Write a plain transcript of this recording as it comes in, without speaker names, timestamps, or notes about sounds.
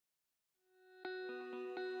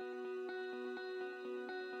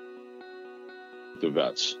the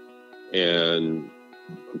vets. And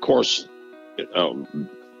of course,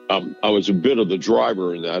 I was a bit of the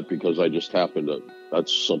driver in that because I just happened to,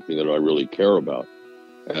 that's something that I really care about.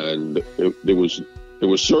 And there was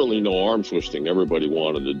certainly no arm twisting. Everybody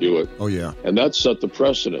wanted to do it. Oh, yeah. And that set the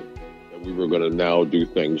precedent that we were going to now do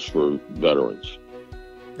things for veterans.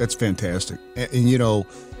 That's fantastic. And you know,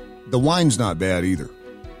 the wine's not bad either.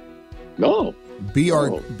 No.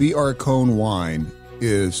 BR Cone Wine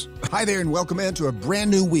is... Hi there and welcome into a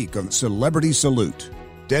brand new week of Celebrity Salute,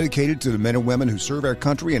 dedicated to the men and women who serve our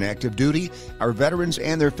country in active duty, our veterans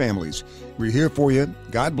and their families. We're here for you.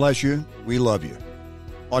 God bless you. We love you.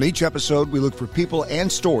 On each episode, we look for people and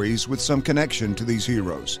stories with some connection to these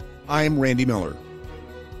heroes. I'm Randy Miller.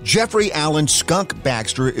 Jeffrey Allen Skunk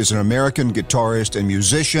Baxter is an American guitarist and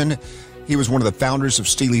musician. He was one of the founders of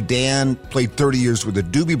Steely Dan, played 30 years with the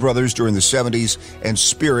Doobie Brothers during the 70s and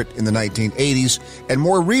Spirit in the 1980s, and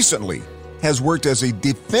more recently has worked as a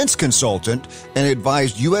defense consultant and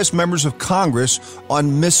advised U.S. members of Congress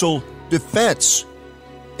on missile defense.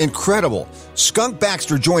 Incredible. Skunk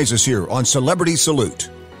Baxter joins us here on Celebrity Salute.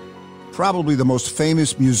 Probably the most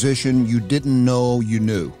famous musician you didn't know you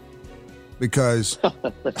knew, because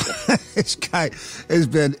this guy has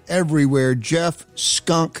been everywhere. Jeff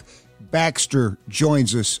Skunk Baxter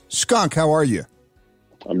joins us. Skunk, how are you?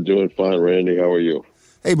 I'm doing fine, Randy. How are you?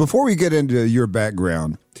 Hey, before we get into your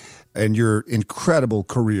background and your incredible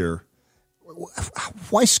career,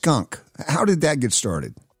 why Skunk? How did that get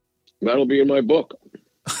started? That'll be in my book.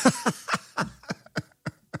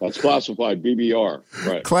 That's classified, BBR.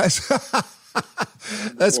 Right.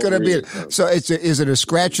 That's going to be it. So is it a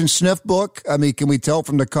scratch and sniff book? I mean, can we tell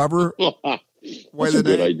from the cover? That's a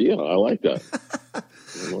good idea. I like that.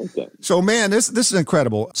 So, man, this is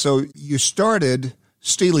incredible. So you started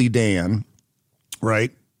Steely Dan, right?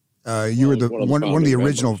 You were one of the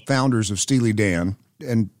original founders of Steely Dan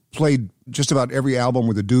and played just about every album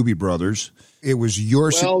with the Doobie Brothers. It was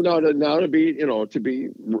your... Well, got to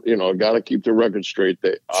keep the record straight.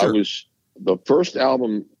 Sure. I was the first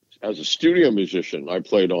album as a studio musician. I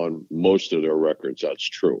played on most of their records. That's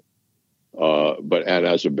true. And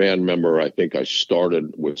as a band member, I think I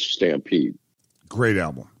started with Stampede. Great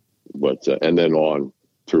album. But and then on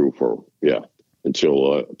through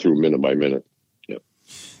until through Minute by Minute. Yeah.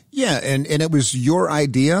 Yeah, and it was your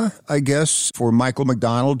idea, I guess, for Michael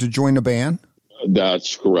McDonald to join the band?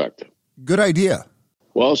 That's correct. Good idea.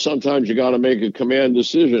 Well, sometimes you got to make a command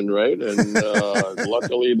decision, right? And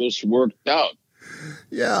luckily this worked out.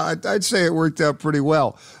 Yeah, I'd say it worked out pretty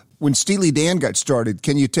well. When Steely Dan got started,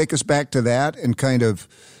 can you take us back to that and kind of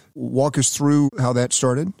walk us through how that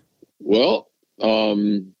started? Well,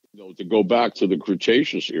 to go back to the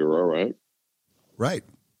Cretaceous era, right? Right.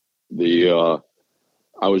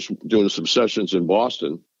 I was doing some sessions in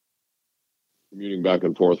Boston, commuting back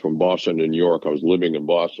and forth from Boston to New York. I was living in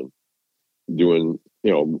Boston, doing,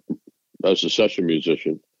 as a session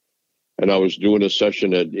musician. And I was doing a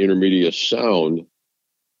session at Intermediate Sound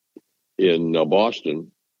in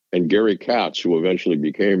Boston. And Gary Katz, who eventually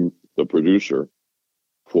became the producer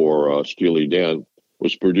for Steely Dan,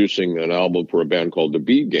 was producing an album for a band called The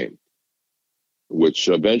Beat Game, which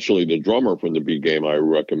eventually the drummer from The Beat Game I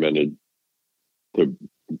recommended to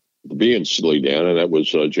be in Steely Dan, and that was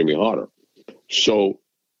Jimmy Hodder. So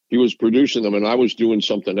he was producing them, and I was doing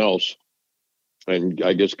something else. And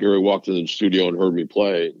I guess Gary walked into the studio and heard me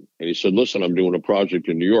play, and he said, "Listen, I'm doing a project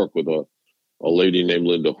in New York with a lady named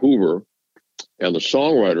Linda Hoover, and the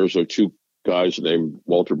songwriters are two guys named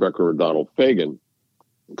Walter Becker and Donald Fagen.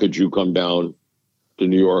 Could you come down to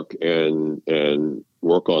New York and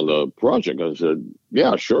work on the project?" I said,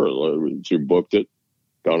 "Yeah, sure." So booked it,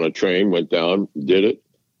 got on a train, went down, did it.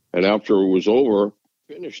 And after it was over,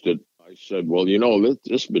 finished it. I said, "Well,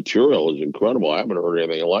 this material is incredible. I haven't heard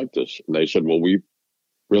anything like this." And they said, "Well, we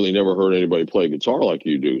really never heard anybody play guitar like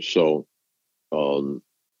you do. So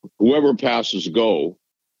whoever passes go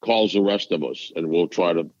calls the rest of us, and we'll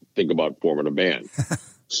try to think about forming a band."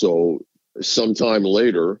 So sometime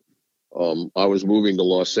later, I was moving to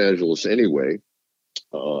Los Angeles anyway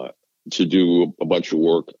to do a bunch of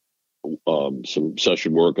work, some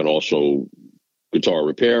session work, and also guitar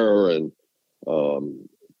repair, and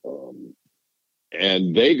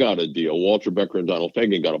they got a deal. Walter Becker and Donald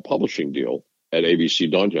Fagen got a publishing deal at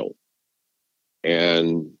ABC Dunhill,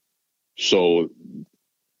 and so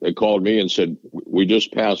they called me and said, "We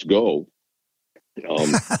just passed go.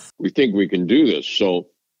 We think we can do this." So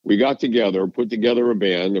we got together, put together a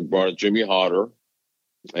band, and brought Jimmy Hodder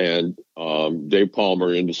and Dave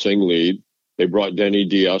Palmer in to sing lead. They brought Denny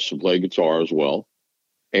Diaz to play guitar as well.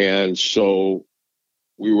 And so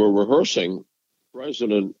we were rehearsing.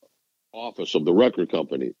 President office of the record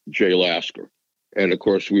company, Jay Lasker. And of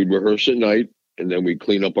course, we'd rehearse at night, and then we'd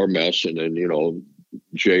clean up our mess. And then,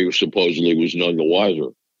 Jay supposedly was none the wiser.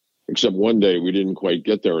 Except one day we didn't quite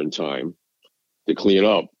get there in time to clean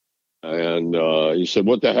up. And he said,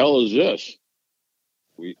 "What the hell is this?"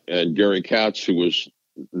 And Gary Katz, who was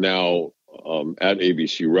now at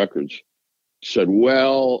ABC Records, said,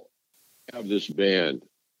 "Well, I have this band."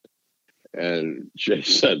 And Jay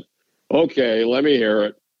said, "Okay, let me hear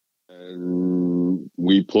it." And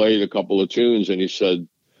we played a couple of tunes, and he said,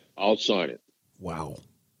 "I'll sign it." Wow.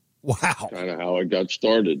 Kind of how it got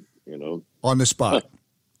started, On the spot.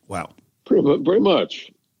 Wow. Pretty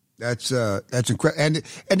much. That's incredible.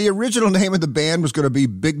 And the original name of the band was going to be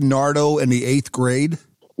Big Nardo and the Eighth Grade.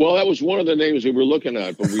 Well, that was one of the names we were looking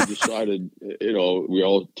at, but we decided, we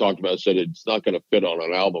all talked about it, said it's not going to fit on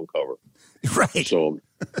an album cover. Right.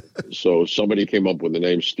 So somebody came up with the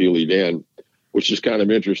name Steely Dan, which is kind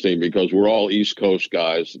of interesting because we're all East Coast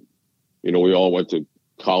guys. We all went to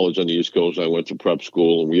college on the East Coast. I went to prep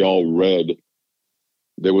school, and we all read.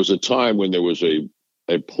 There was a time when there was a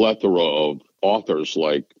plethora of authors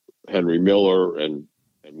like Henry Miller and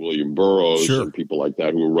William Burroughs and people like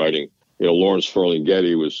that who were writing. Lawrence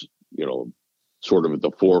Ferlinghetti was, sort of at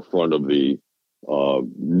the forefront of the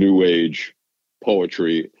new age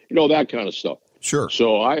poetry, that kind of stuff. Sure.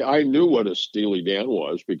 So I knew what a Steely Dan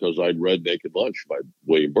was because I'd read Naked Lunch by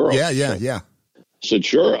William Burroughs. Yeah. I said,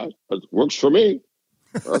 sure, it works for me.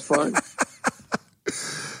 That's fine.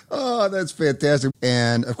 Oh, that's fantastic.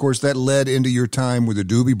 And, of course, that led into your time with the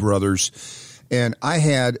Doobie Brothers. And I've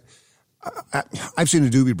seen the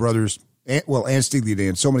Doobie Brothers, and Steely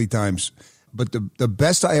Dan so many times. But the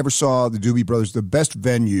best I ever saw the Doobie Brothers, the best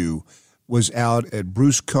venue was out at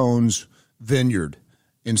Bruce Cohn's Vineyard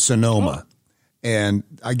in Sonoma. Oh. And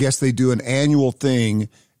I guess they do an annual thing,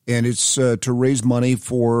 and it's to raise money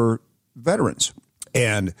for veterans.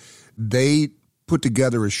 And they put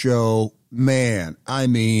together a show. Man, I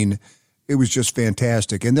mean, it was just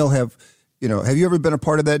fantastic. And they'll have, have you ever been a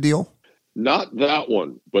part of that deal? Not that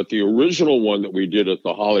one, but the original one that we did at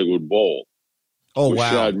the Hollywood Bowl. Oh, wow.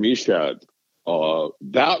 Shad Mishad.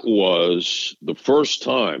 That was the first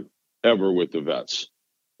time ever with the vets.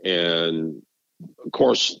 And, of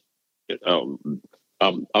course, I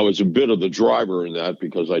was a bit of the driver in that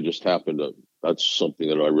because I just happened to, that's something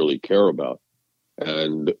that I really care about.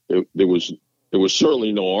 And there was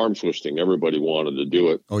certainly no arm twisting. Everybody wanted to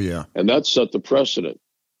do it. Oh, yeah. And that set the precedent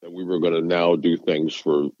that we were going to now do things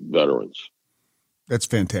for veterans. That's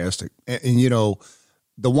fantastic. And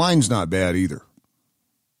the wine's not bad either.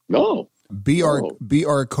 No.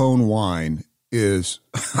 B.R. Cohn wine is,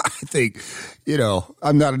 I think,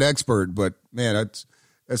 I'm not an expert, but, man,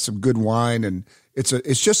 that's some good wine. And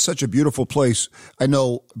it's just such a beautiful place. I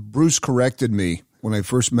know Bruce corrected me when I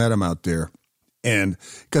first met him out there. And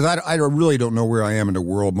because I really don't know where I am in the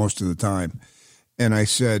world most of the time. And I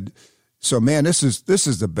said, so, man, this is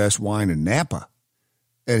the best wine in Napa.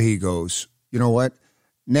 And he goes, you know what?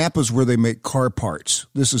 Napa's where they make car parts.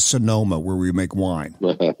 This is Sonoma where we make wine.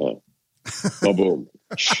 Oh, boom.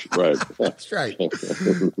 Right. That's right.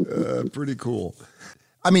 Pretty cool.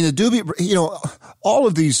 I mean, the Doobie, all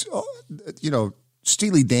of these,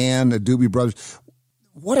 Steely Dan, the Doobie Brothers,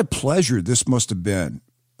 what a pleasure this must have been.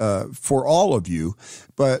 For all of you,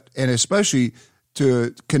 and especially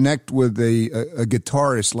to connect with a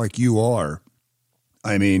guitarist like you are.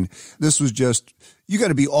 I mean, this was just, you got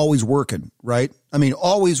to be always working, right? I mean,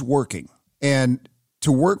 always working. And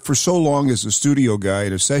to work for so long as a studio guy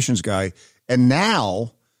and a sessions guy, and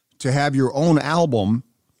now to have your own album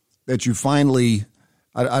that you finally,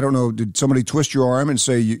 I don't know, did somebody twist your arm and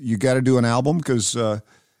say you got to do an album? Because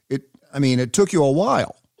it took you a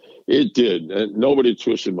while. It did. And nobody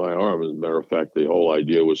twisted my arm. As a matter of fact, the whole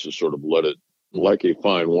idea was to sort of let it, like a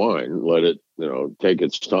fine wine, let it, take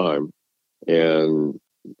its time. And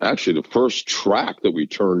actually, the first track that we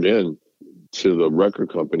turned in to the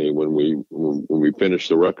record company when we finished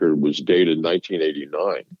the record was dated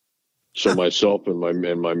 1989. So myself and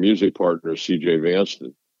my music partner, C.J.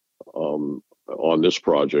 Vanston, on this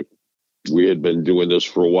project, we had been doing this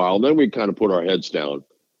for a while. Then we kind of put our heads down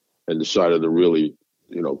and decided to really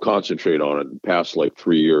concentrate on it in the past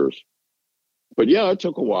 3 years. But yeah, it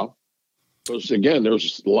took a while. Because again,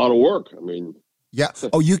 there's a lot of work. I mean, yeah.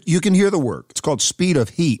 Oh, you can hear the work. It's called Speed of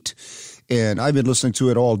Heat. And I've been listening to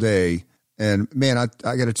it all day. And man, I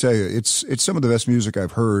got to tell you, it's some of the best music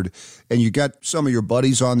I've heard. And you got some of your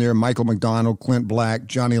buddies on there, Michael McDonald, Clint Black,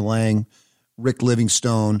 Johnny Lang, Rick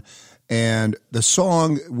Livingstone. And the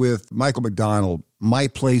song with Michael McDonald, My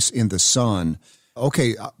Place in the Sun.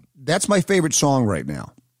 Okay, that's my favorite song right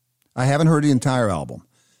now. I haven't heard the entire album,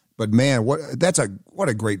 But man, what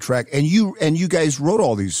a great track. And you guys wrote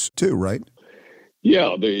all these too, right?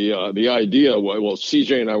 Yeah, the idea, well,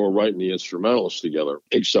 CJ and I were writing the instrumentals together,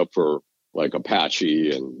 except for like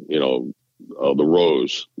Apache and, The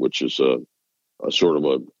Rose, which is a sort of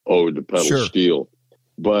a ode to pedal steel.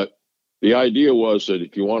 But the idea was that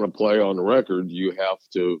if you want to play on the record, you have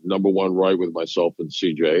to, number one, write with myself and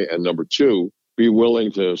CJ, and number two, be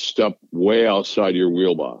willing to step way outside your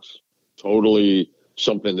wheelhouse. Totally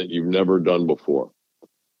something that you've never done before.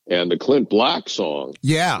 And the Clint Black song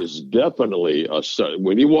is definitely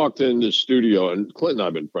when he walked in the studio, and Clint and I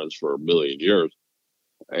have been friends for a million years,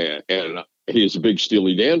 and he's a big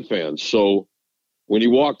Steely Dan fan. So when he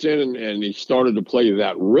walked in and he started to play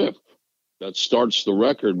that riff that starts the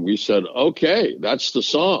record, we said, okay, that's the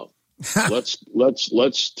song.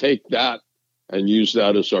 let's take that and use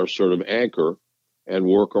that as our sort of anchor and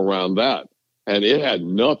work around that. And it had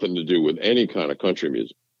nothing to do with any kind of country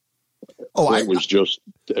music. It was just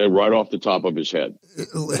right off the top of his head.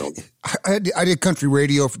 I did country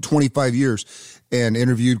radio for 25 years and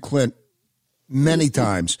interviewed Clint many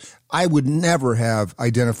times. I would never have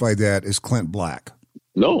identified that as Clint Black.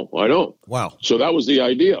 No, I don't. Wow. So that was the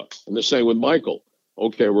idea. And the same with Michael.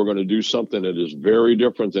 Okay, we're going to do something that is very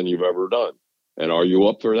different than you've ever done. And are you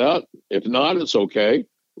up for that? If not, it's okay.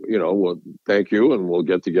 Well, thank you, and we'll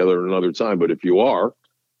get together another time. But if you are,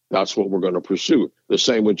 that's what we're going to pursue. The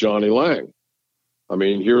same with Johnny Lang. I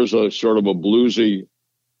mean, here's a sort of a bluesy,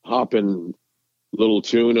 hopping little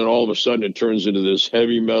tune, and all of a sudden it turns into this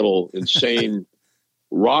heavy metal, insane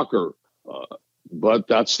rocker. But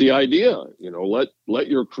that's the idea. Let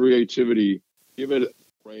your creativity, give it a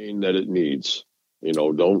brain that it needs.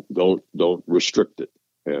 Don't restrict it.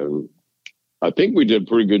 And I think we did a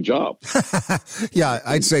pretty good job. Yeah,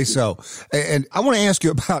 I'd say so. And I want to ask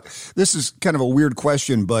you about, this is kind of a weird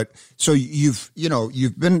question, but so you've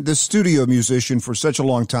been the studio musician for such a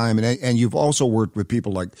long time, and you've also worked with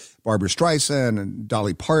people like Barbra Streisand and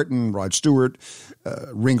Dolly Parton, Rod Stewart,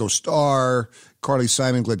 Ringo Starr, Carly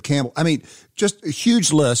Simon, Glenn Campbell. I mean, just a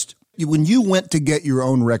huge list. When you went to get your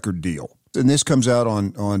own record deal, and this comes out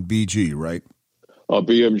on BG, right?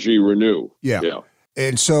 BMG Renew. Yeah.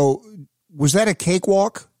 And so, was that a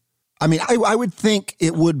cakewalk? I mean, I would think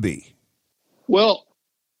it would be. Well,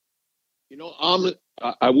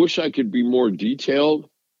 I wish I could be more detailed.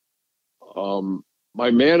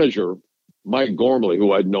 My manager, Mike Gormley,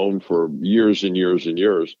 who I'd known for years and years and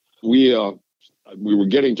years, we were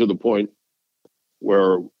getting to the point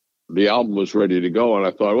where the album was ready to go, and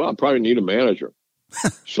I thought, well, I probably need a manager.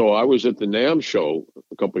 So I was at the NAMM show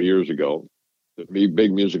a couple of years ago, the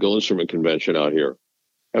big musical instrument convention out here.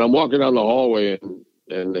 And I'm walking down the hallway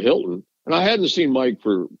in the Hilton, and I hadn't seen Mike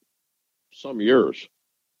for some years,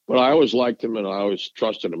 but I always liked him and I always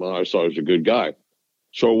trusted him and I always thought he was a good guy.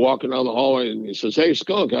 So walking down the hallway, and he says, "Hey,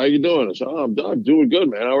 Skunk, how you doing?" I said, I'm doing good,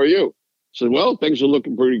 man. How are you? He said, "Well, things are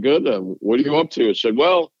looking pretty good. What are you up to?" I said,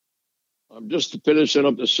 "Well, I'm just finishing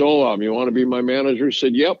up the solo album. You want to be my manager?" He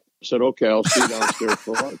said, "Yep." I said, "Okay, I'll see you downstairs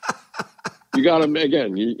for lunch." You got to,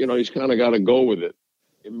 again, he's kind of got to go with it.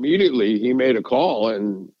 Immediately, he made a call,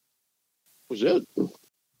 and was it.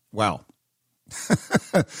 Wow.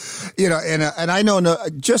 And I know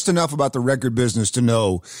just enough about the record business to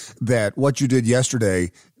know that what you did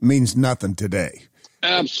yesterday means nothing today.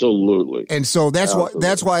 Absolutely. And so that's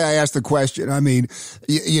why I asked the question. I mean,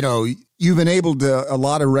 you've enabled a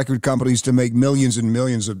lot of record companies to make millions and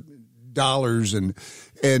millions of dollars, and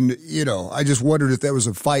I just wondered if that was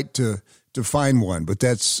a fight to find one, but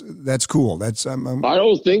that's cool. I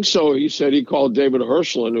don't think so. He said he called David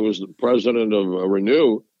Hirschland, who was the president of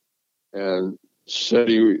Renew, and said,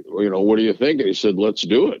 what do you think? And he said, "Let's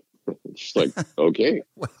do it." It's like, okay.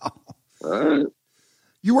 Wow. All right.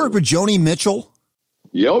 You work with Joni Mitchell?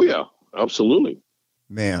 Oh, yeah, absolutely.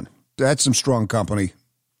 Man, that's some strong company.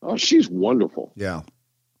 Oh, she's wonderful. Yeah.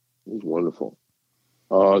 She's wonderful.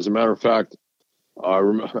 As a matter of fact, I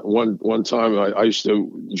remember one time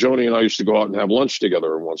Joni and I used to go out and have lunch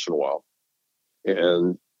together once in a while.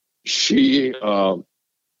 And we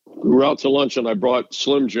were out to lunch, and I brought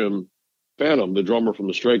Slim Jim Phantom, the drummer from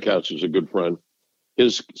the Stray Cats, who's a good friend.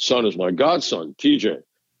 His son is my godson, TJ.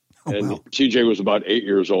 And wow. TJ was about 8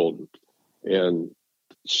 years old. And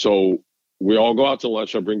so we all go out to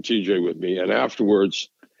lunch. I bring TJ with me. And afterwards,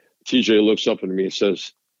 TJ looks up at me and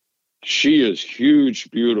says, "She is huge,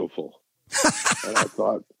 beautiful." And I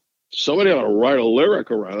thought, somebody ought to write a lyric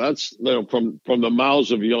around that's from the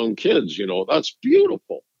mouths of young kids. That's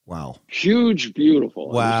beautiful. Wow. Huge, beautiful.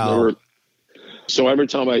 Wow. So every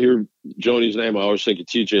time I hear Joni's name, I always think of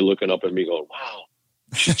TJ looking up at me going, "Wow,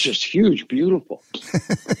 She's just huge, beautiful.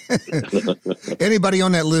 Anybody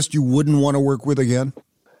on that list you wouldn't want to work with again?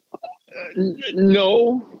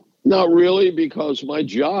 No, not really, because my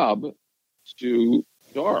job is to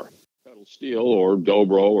guitar, pedal steel or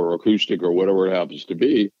dobro or acoustic or whatever it happens to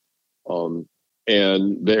be.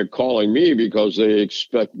 And they're calling me because they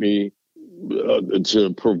expect me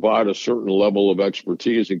to provide a certain level of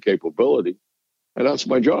expertise and capability. And that's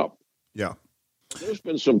my job. Yeah. There's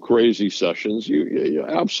been some crazy sessions. You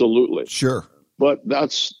absolutely. Sure. But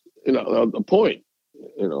that's, the point.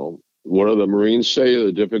 What do the Marines say?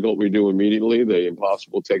 The difficult we do immediately, the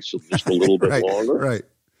impossible takes just a little bit right, longer. Right.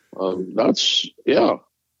 Yeah.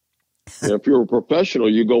 If you're a professional,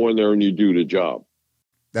 you go in there and you do the job.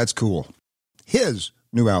 That's cool. His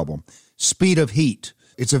new album, Speed of Heat.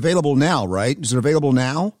 It's available now, right? Is it available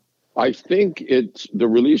now? I think the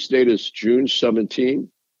release date is June 17.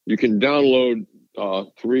 You can download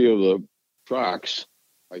 3 of the tracks,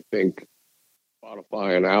 I think,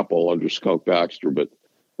 Spotify and Apple under Skunk Baxter, but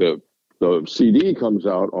the CD comes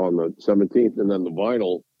out on the 17th, and then the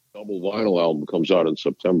double vinyl album comes out in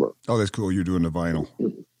September. Oh, that's cool. You're doing the vinyl.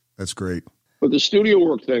 That's great. But the studio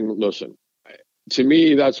work thing, listen, to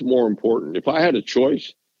me, that's more important. If I had a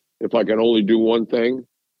choice, if I can only do one thing,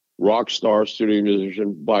 rock star, studio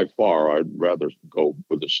musician, by far, I'd rather go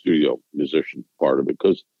with the studio musician part of it.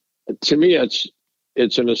 Because to me,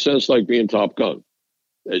 it's in a sense like being Top Gun.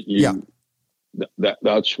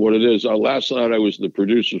 That's what it is. Last night I was at the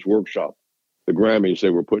producer's workshop, the Grammys. They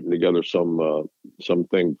were putting together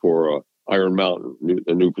something for Iron Mountain,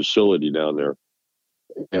 a new facility down there.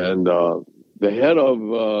 And the head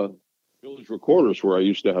of Village Recorders, where I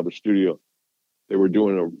used to have a studio, they were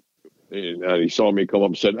doing and he saw me come up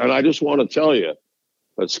and said, and I just want to tell you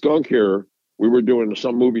that Skunk here, we were doing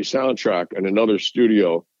some movie soundtrack in another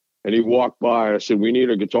studio, and he walked by and I said, we need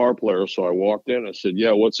a guitar player. So I walked in, I said,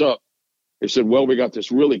 yeah, what's up? He said, well, we got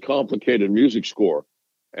this really complicated music score.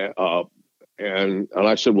 And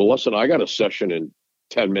I said, well, listen, I got a session in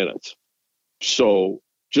 10 minutes. So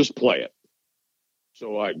just play it.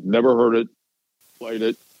 So I never heard it, played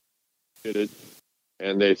it, did it.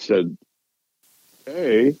 And they said,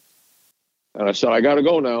 hey. And I said, I got to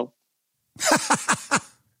go now.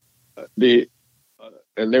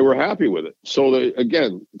 And they were happy with it. So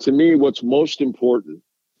again, to me, what's most important,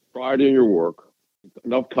 pride in your work,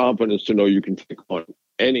 enough confidence to know you can take on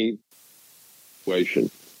any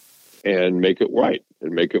situation and make it right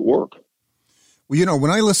and make it work. Well,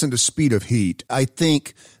 when I listen to Speed of Heat, I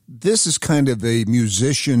think this is kind of a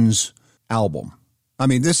musician's album. I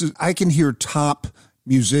mean, I can hear top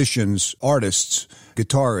musicians, artists,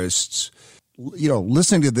 guitarists,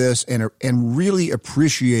 listening to this and really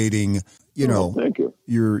appreciating, thank you.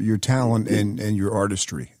 your talent and your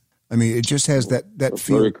artistry. I mean, it just has that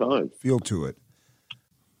feel to it.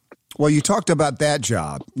 Well, you talked about that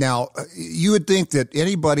job. Now, you would think that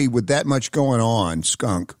anybody with that much going on,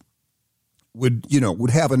 Skunk, would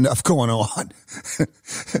have enough going on.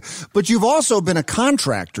 But you've also been a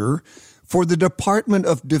contractor for the Department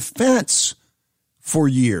of Defense for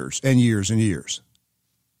years and years and years,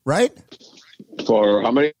 right? For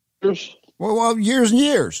how many years? Well, years and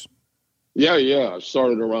years. Yeah. I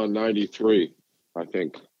started around 93, I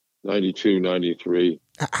think. 92, 93.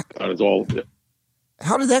 That is all.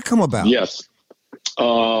 How did that come about? Yes.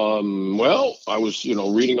 Well, I was,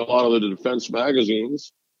 reading a lot of the defense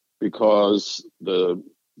magazines because the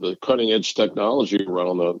cutting edge technology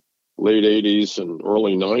around the late 80s and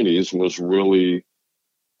early 90s was really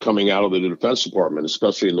coming out of the Defense Department,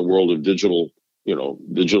 especially in the world of digital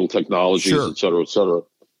technologies, sure, et cetera, et cetera.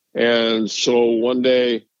 And so one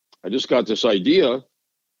day I just got this idea.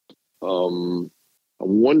 I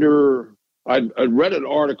wonder, I'd read an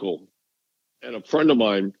article, and a friend of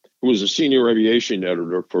mine who was a senior aviation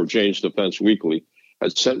editor for Jane's Defense Weekly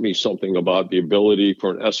had sent me something about the ability for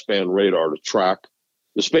an S-band radar to track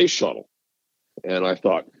the space shuttle. And I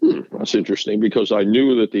thought, that's interesting, because I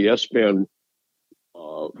knew that the S-band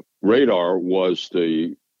radar was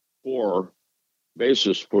the core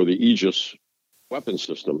basis for the Aegis weapon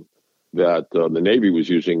system that the Navy was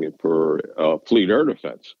using for fleet air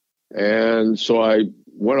defense. And so I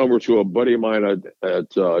went over to a buddy of mine at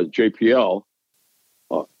JPL,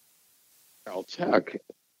 Caltech,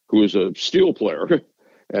 who is a steel player,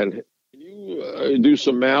 and can you do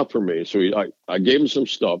some math for me? So I gave him some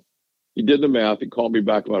stuff. He did the math. He called me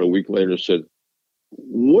back about a week later and said,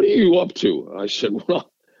 what are you up to? I said,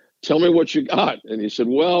 well, tell me what you got. And he said,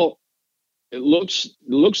 well, it looks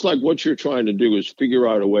like what you're trying to do is figure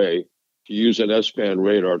out a way to use an S-band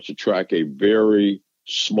radar to track a very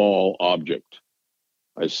small object.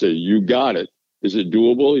 I said, you got it. Is it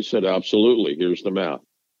doable? He said, absolutely. Here's the math.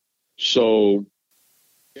 So,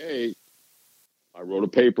 okay, I wrote a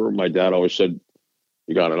paper. My dad always said,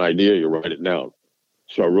 you got an idea, you write it down.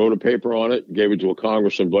 So I wrote a paper on it, gave it to a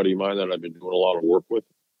congressman buddy of mine that I've been doing a lot of work with.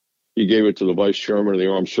 He gave it to the vice chairman of the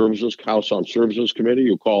House Armed Services Committee,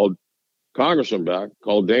 who called Congressman back,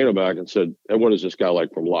 called Dana back and said, hey, what is this guy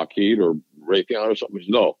like from Lockheed or Raytheon or something? He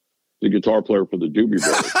said, no, the guitar player for the Doobie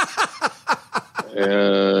Brothers.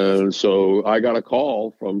 And so I got a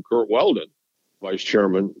call from Kurt Weldon, vice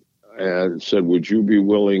chairman, and said, would you be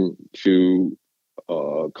willing to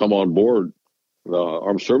come on board the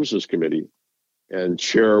Armed Services Committee and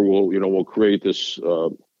chair? We'll create this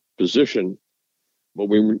position, but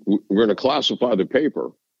we're going to classify the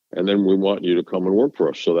paper, and then we want you to come and work for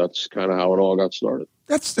us. So that's kind of how it all got started.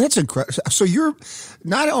 That's incredible. So you're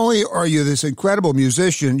not only are you this incredible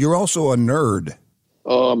musician, you're also a nerd.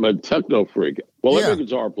 I'm a techno freak. Well, every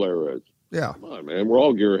guitar player is. Yeah. Come on, man. We're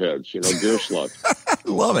all gearheads, gear sluts.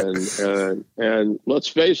 Love it. And let's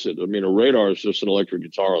face it. I mean, a radar is just an electric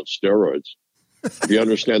guitar on steroids. If you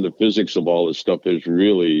understand the physics of all this stuff, there's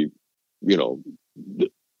really,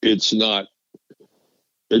 it's not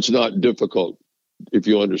difficult if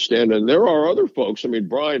you understand. And there are other folks. I mean,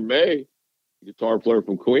 Brian May, guitar player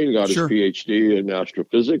from Queen, got his PhD in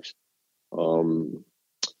astrophysics. Paul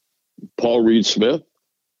Reed Smith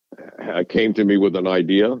came to me with an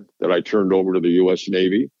idea that I turned over to the U.S.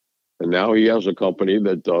 Navy. And now he has a company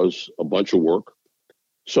that does a bunch of work.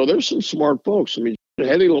 So there's some smart folks. I mean,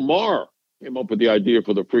 Hedy Lamarr came up with the idea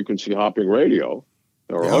for the frequency hopping radio.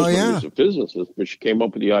 Her husband is a physicist, but she came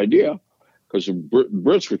up with the idea because the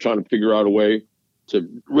Brits were trying to figure out a way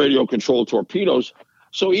to radio control torpedoes.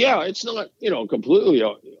 So it's not completely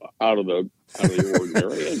out of the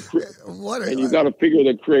ordinary. And you got to figure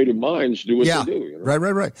that creative minds do what they do.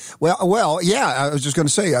 Right. Well, I was just going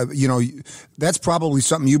to say, that's probably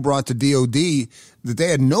something you brought to DOD, that they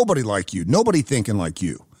had nobody like you, nobody thinking like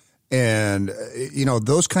you. And,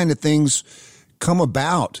 those kind of things come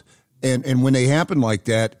about. And when they happen like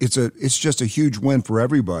that, it's just a huge win for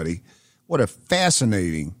everybody. What a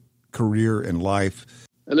fascinating career in life.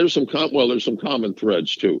 And there's some common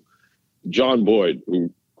threads too. John Boyd,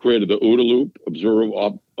 who created the OODA loop, observe,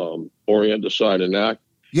 orient, decide, and act.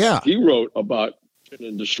 Yeah. He wrote about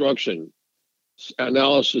destruction,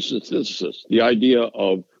 analysis, and synthesis, the idea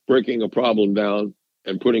of breaking a problem down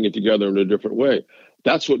and putting it together in a different way.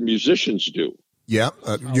 That's what musicians do. Yeah,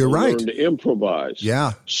 you're right. Learn to improvise.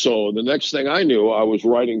 Yeah. So the next thing I knew, I was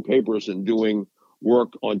writing papers and doing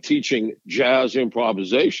work on teaching jazz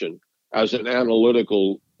improvisation as an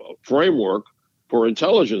analytical framework for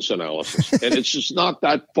intelligence analysis. And it's just not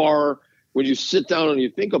that far when you sit down and you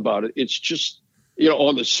think about it. It's just,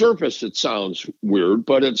 on the surface it sounds weird,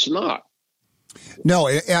 but it's not. No,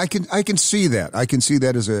 I can see that. I can see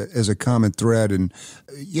that as a common thread. And,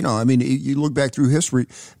 you look back through history,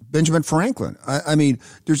 Benjamin Franklin. I mean,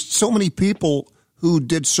 there's so many people who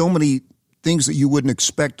did so many things that you wouldn't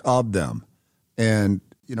expect of them. And,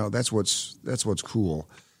 that's what's cool.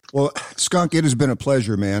 Well, Skunk, it has been a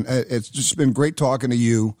pleasure, man. It's just been great talking to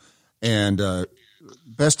you, and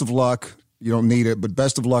best of luck. You don't need it, but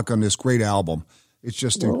best of luck on this great album. It's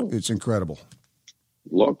just, it's incredible.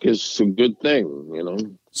 Luck is a good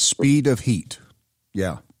thing, Speed of Heat.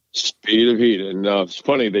 Yeah. Speed of Heat. And it's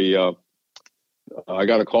funny, I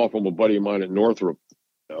got a call from a buddy of mine at Northrop,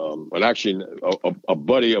 and actually a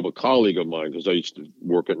buddy of a colleague of mine, because I used to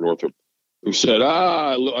work at Northrop, who said,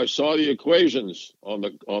 I saw the equations on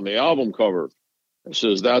the album cover. It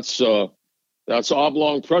says, that's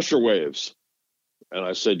oblong pressure waves. And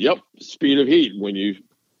I said, yep, speed of heat, when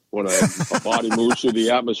a body moves through the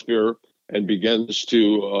atmosphere and begins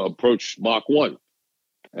to approach Mach 1.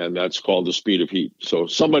 And that's called the speed of heat. So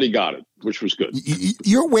somebody got it, which was good.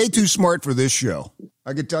 You're way too smart for this show.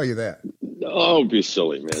 I can tell you that. Don't be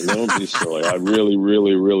silly, man. Don't be silly. I really,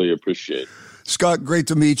 really, really appreciate it. Scott, great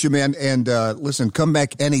to meet you, man. And listen, come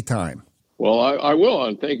back anytime. Well, I will.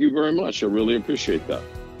 And thank you very much. I really appreciate that.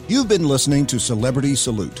 You've been listening to Celebrity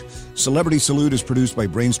Salute. Celebrity Salute is produced by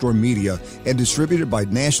Brainstorm Media and distributed by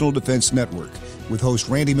National Defense Network, with host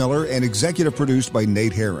Randy Miller and executive produced by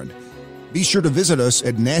Nate Herron. Be sure to visit us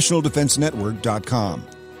at nationaldefensenetwork.com.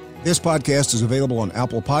 This podcast is available on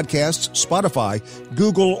Apple Podcasts, Spotify,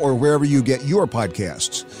 Google, or wherever you get your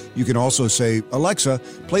podcasts. You can also say, Alexa,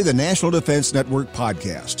 play the National Defense Network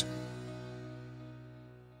podcast.